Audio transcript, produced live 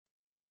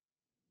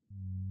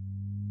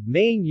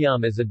Meung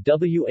Yum is a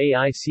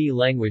Waic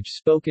language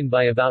spoken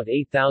by about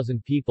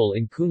 8,000 people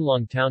in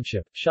Kunlong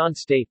Township, Shan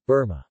State,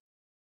 Burma.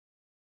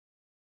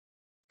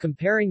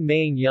 Comparing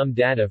Meung Yum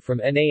data from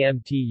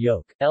NAMT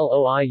Yok,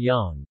 Loi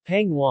Yang,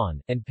 Pangwan,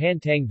 and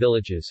Pantang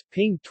villages,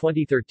 Ping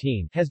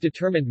 2013 has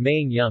determined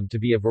Meung Yum to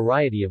be a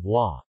variety of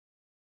Wa.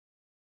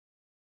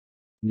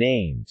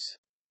 Names.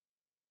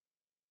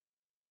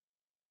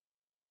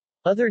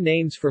 Other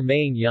names for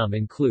Meung Yum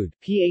include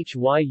Phyu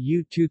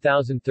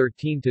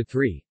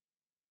 2013-3,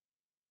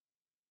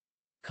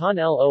 Con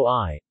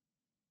Loi,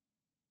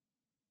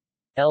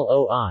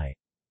 Loi,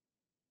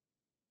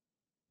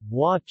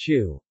 Wa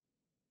Chu,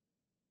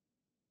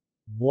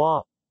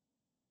 Wa,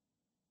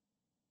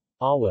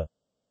 Awa,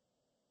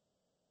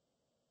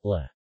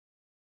 La.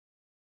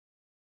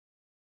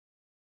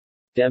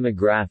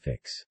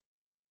 Demographics.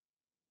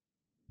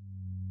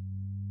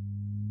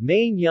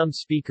 Meung Yum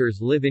speakers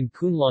live in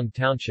Kunlong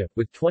Township,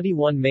 with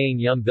 21 Meung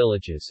Yum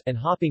villages, and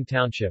Hoping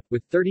Township,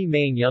 with 30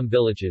 Meung Yum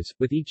villages,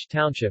 with each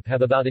township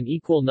have about an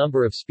equal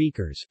number of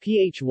speakers.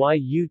 Phyu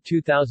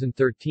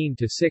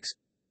 2013-6.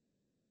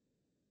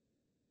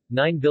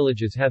 9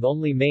 villages have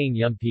only Meung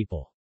Yum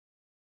people.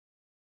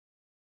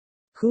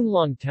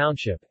 Kunlong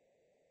Township,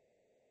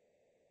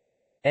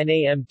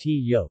 NAMT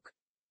Yok,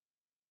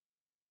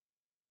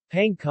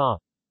 Pang Ka,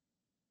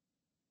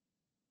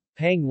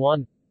 Pang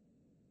Wan,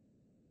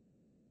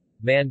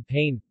 Man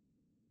Pain,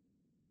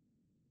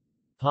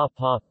 Pa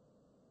Pa,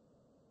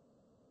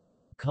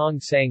 Kong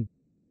Sang,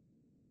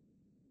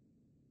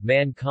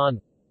 Man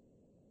Khan,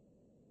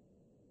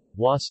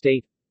 Wa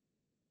State,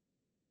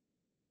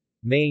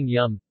 Meung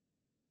Yum.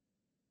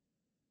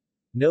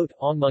 Note: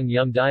 Ongmung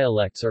Yum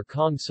dialects are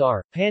Kong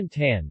Sar, Pan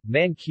Tan,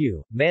 Man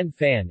Q, Man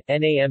Fan,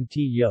 Namt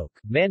Yok,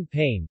 Man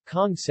Pain,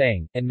 Kong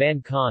Sang, and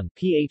Man Khan.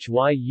 Phyu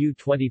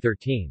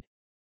 2013.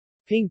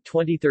 Ping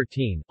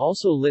 2013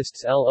 also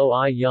lists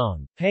Loi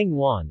Yang, Pang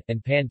Wan,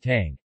 and Pan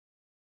Tang.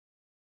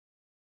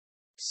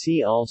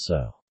 See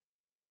also: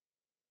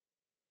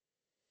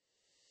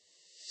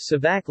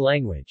 Savak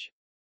language.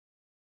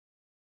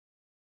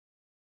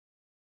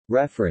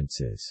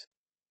 References.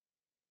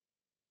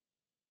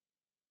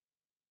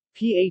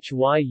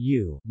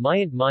 Phyu,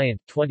 Mayant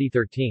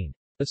 2013.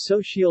 A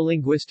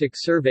Sociolinguistic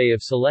Survey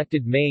of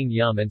Selected Meung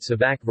Yum and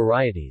Savak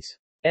Varieties.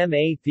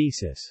 M.A.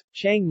 Thesis.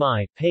 Chiang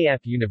Mai, Payap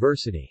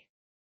University.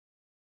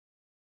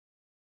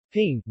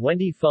 Ping,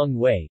 Wendy Feng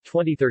Wei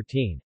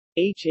 2013.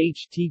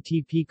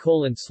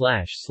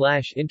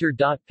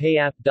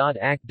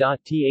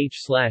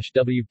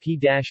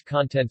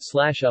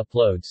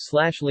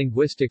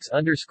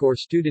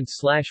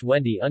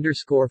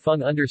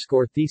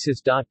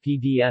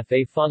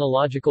 A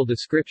phonological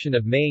description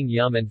of Meung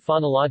Yum and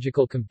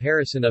phonological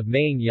comparison of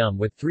Meung Yum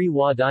with 3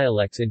 Wa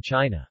dialects in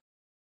China.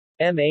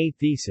 M.A.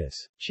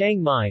 Thesis.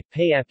 Chiang Mai,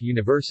 Payap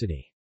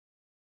University.